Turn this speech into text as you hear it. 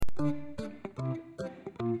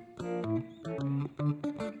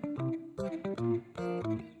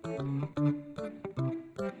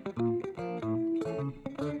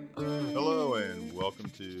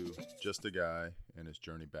Just a Guy and His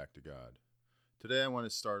Journey Back to God. Today I want to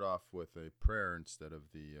start off with a prayer instead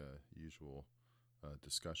of the usual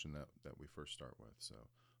discussion that we first start with. So,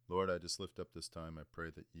 Lord, I just lift up this time. I pray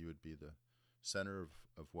that you would be the center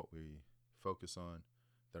of what we focus on,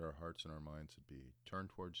 that our hearts and our minds would be turned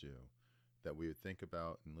towards you, that we would think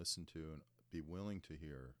about and listen to and be willing to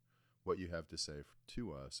hear what you have to say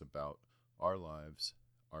to us about our lives,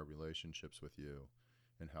 our relationships with you,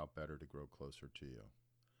 and how better to grow closer to you.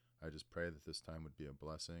 I just pray that this time would be a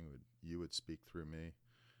blessing, you would speak through me,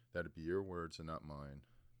 that it be your words and not mine,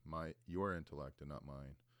 your intellect and not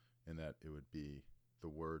mine, and that it would be the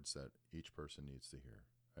words that each person needs to hear.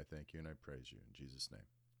 I thank you and I praise you in Jesus' name.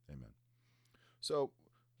 Amen. So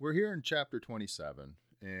we're here in chapter 27,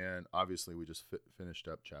 and obviously we just finished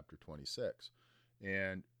up chapter 26.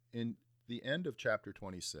 And in the end of chapter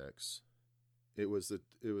 26, it was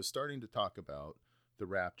starting to talk about the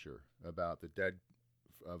rapture, about the dead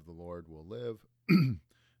of the Lord will live,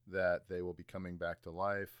 that they will be coming back to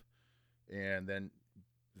life. And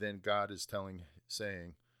then God is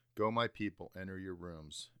saying, "Go, my people, enter your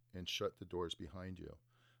rooms and shut the doors behind you.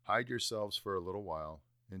 Hide yourselves for a little while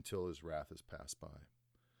until his wrath is passed by.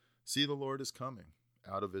 See, the Lord is coming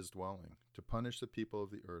out of his dwelling to punish the people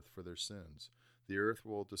of the earth for their sins. The earth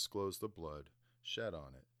will disclose the blood shed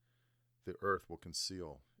on it. The earth will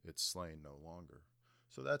conceal its slain no longer."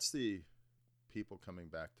 So that's the people coming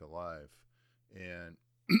back to life, and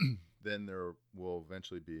then there will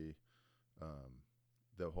eventually be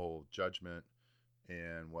the whole judgment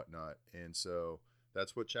and whatnot. And so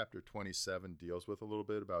that's what chapter 27 deals with a little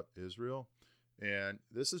bit about Israel. And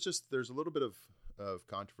this is just, there's a little bit of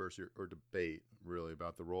controversy or debate really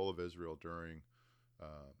about the role of Israel during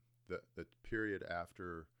the period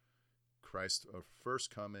after Christ's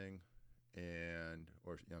first coming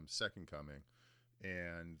or second coming,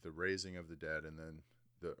 and the raising of the dead, and then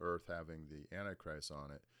the earth having the Antichrist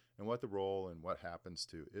on it, and what the role and what happens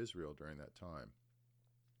to Israel during that time.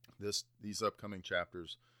 These upcoming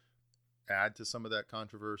chapters add to some of that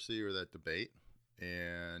controversy or that debate.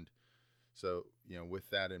 And so,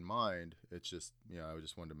 with that in mind, it's just, I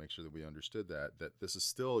just wanted to make sure that we understood that this is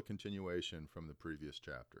still a continuation from the previous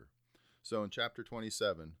chapter. So in chapter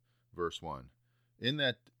 27, verse 1, in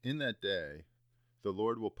that day, the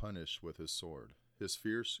Lord will punish with his sword, his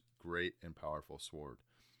fierce, great, and powerful sword.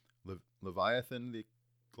 Leviathan the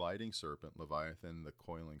gliding serpent, Leviathan the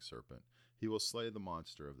coiling serpent. He will slay the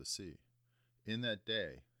monster of the sea. In that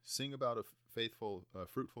day, sing about a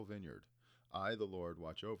fruitful vineyard. I, the Lord,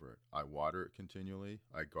 watch over it. I water it continually.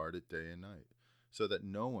 I guard it day and night, so that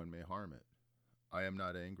no one may harm it. I am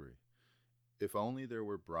not angry. If only there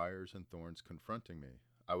were briars and thorns confronting me,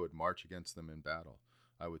 I would march against them in battle.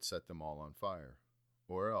 I would set them all on fire.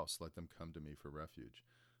 Or else let them come to me for refuge.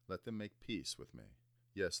 Let them make peace with me.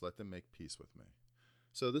 Yes, let them make peace with me.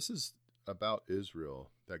 So this is about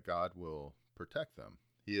Israel, that God will protect them.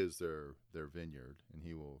 He is their vineyard, and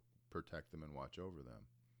he will protect them and watch over them.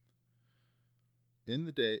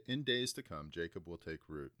 In days to come, Jacob will take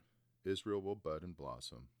root. Israel will bud and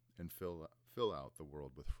blossom and fill out the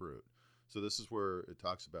world with fruit. So this is where it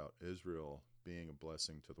talks about Israel being a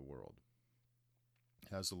blessing to the world.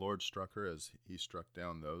 Has the Lord struck her as he struck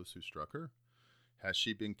down those who struck her? Has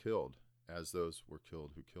she been killed as those were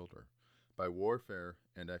killed who killed her? By warfare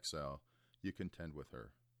and exile you contend with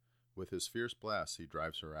her. With his fierce blasts he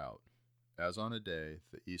drives her out. As on a day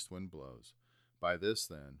the east wind blows. By this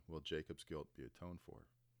then will Jacob's guilt be atoned for.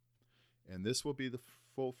 And this will be the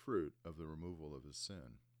full fruit of the removal of his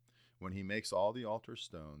sin, when he makes all the altar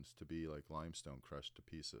stones to be like limestone crushed to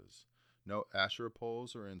pieces. No Asherah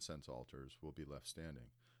poles or incense altars will be left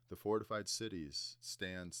standing. The fortified cities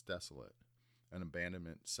stands desolate, an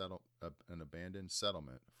abandoned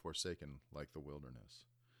settlement forsaken like the wilderness.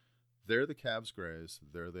 There the calves graze,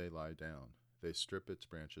 there they lie down. They strip its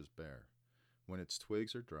branches bare. When its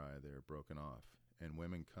twigs are dry, they are broken off, and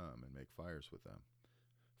women come and make fires with them.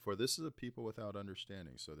 For this is a people without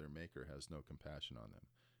understanding, so their Maker has no compassion on them,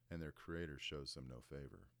 and their Creator shows them no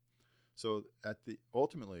favor. So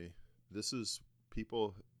ultimately, this is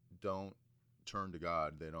people don't turn to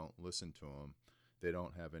God. They don't listen to him. They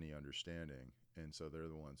don't have any understanding. And so they're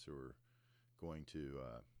the ones who are going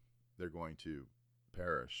to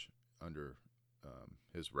perish under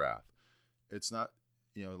his wrath. It's not,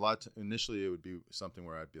 initially it would be something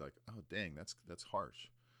where I'd be like, oh, dang, that's harsh.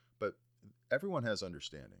 But everyone has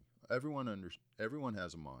understanding. Everyone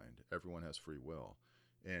has a mind. Everyone has free will.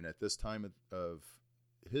 And at this time of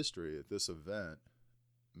history, at this event,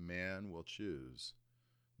 man will choose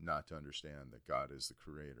not to understand that God is the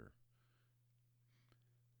creator.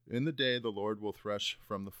 In the day the Lord will thresh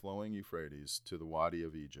from the flowing Euphrates to the Wadi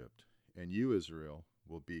of Egypt. and you, Israel,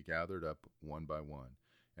 will be gathered up one by one.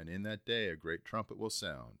 And in that day a great trumpet will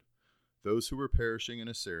sound. Those who were perishing in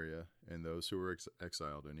Assyria and those who were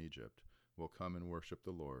exiled in Egypt will come and worship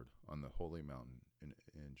the Lord on the holy mountain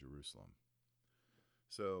in Jerusalem.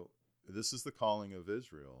 So this is the calling of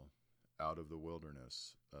Israel out of the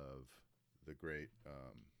wilderness of the great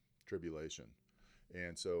tribulation.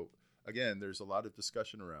 And so, again, there's a lot of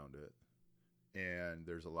discussion around it. And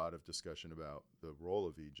there's a lot of discussion about the role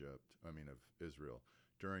of of Israel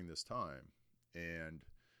during this time. And,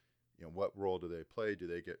 what role do they play? Do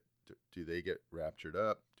they get raptured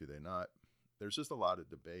up? Do they not? There's just a lot of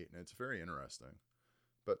debate, and it's very interesting.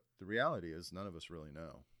 But the reality is none of us really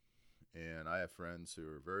know. And I have friends who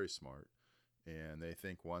are very smart, and they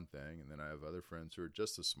think one thing, and then I have other friends who are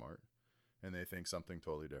just as smart, and they think something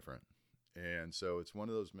totally different. And so it's one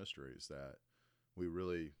of those mysteries that we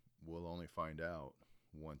really will only find out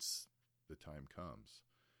once the time comes.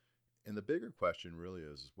 And the bigger question really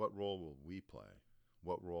is, what role will we play?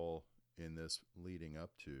 What role in this leading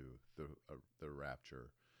up to the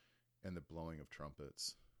rapture and the blowing of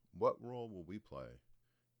trumpets? What role will we play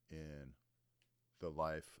in the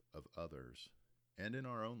life of others and in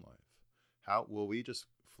our own life? How will we just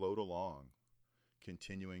float along,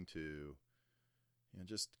 continuing to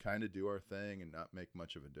just kind of do our thing and not make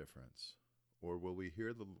much of a difference? Or will we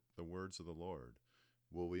hear the words of the Lord?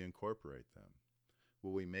 Will we incorporate them?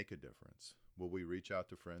 Will we make a difference? Will we reach out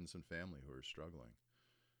to friends and family who are struggling?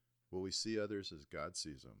 Will we see others as God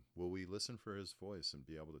sees them? Will we listen for his voice and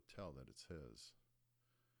be able to tell that it's his?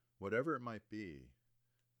 Whatever it might be,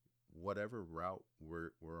 whatever route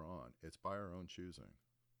we're on, it's by our own choosing.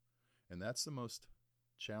 And that's the most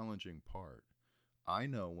challenging part. I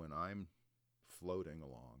know when I'm floating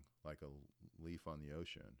along like a leaf on the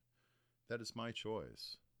ocean, that is my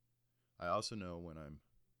choice. I also know when I'm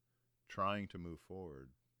trying to move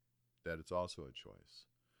forward that it's also a choice.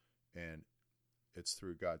 And it's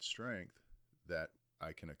through God's strength that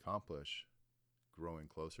I can accomplish growing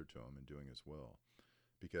closer to him and doing his will.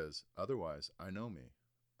 Because otherwise, I know me.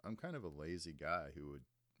 I'm kind of a lazy guy who would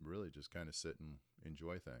really just kind of sit and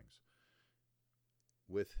enjoy things.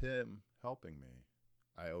 With him helping me,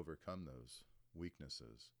 I overcome those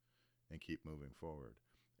weaknesses and keep moving forward.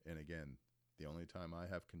 And again, the only time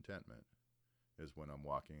I have contentment is when I'm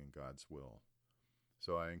walking in God's will.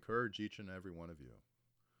 So I encourage each and every one of you,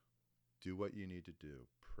 do what you need to do.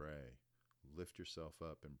 Pray. Lift yourself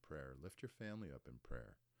up in prayer. Lift your family up in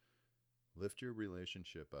prayer. Lift your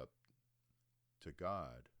relationship up to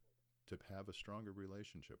God to have a stronger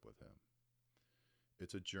relationship with him.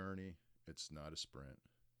 It's a journey. It's not a sprint.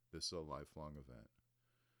 This is a lifelong event.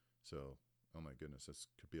 So, oh my goodness, this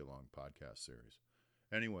could be a long podcast series.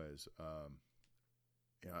 Anyways,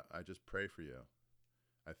 I just pray for you.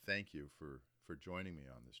 I thank you for joining me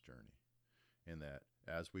on this journey, and that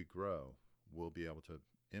as we grow, we'll be able to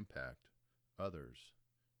impact others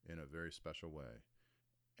in a very special way.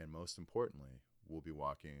 And most importantly, we'll be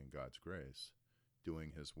walking in God's grace,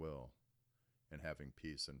 doing his will, and having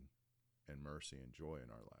peace and mercy and joy in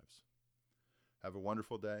our lives. Have a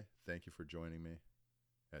wonderful day. Thank you for joining me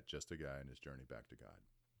at Just a Guy and His Journey Back to God.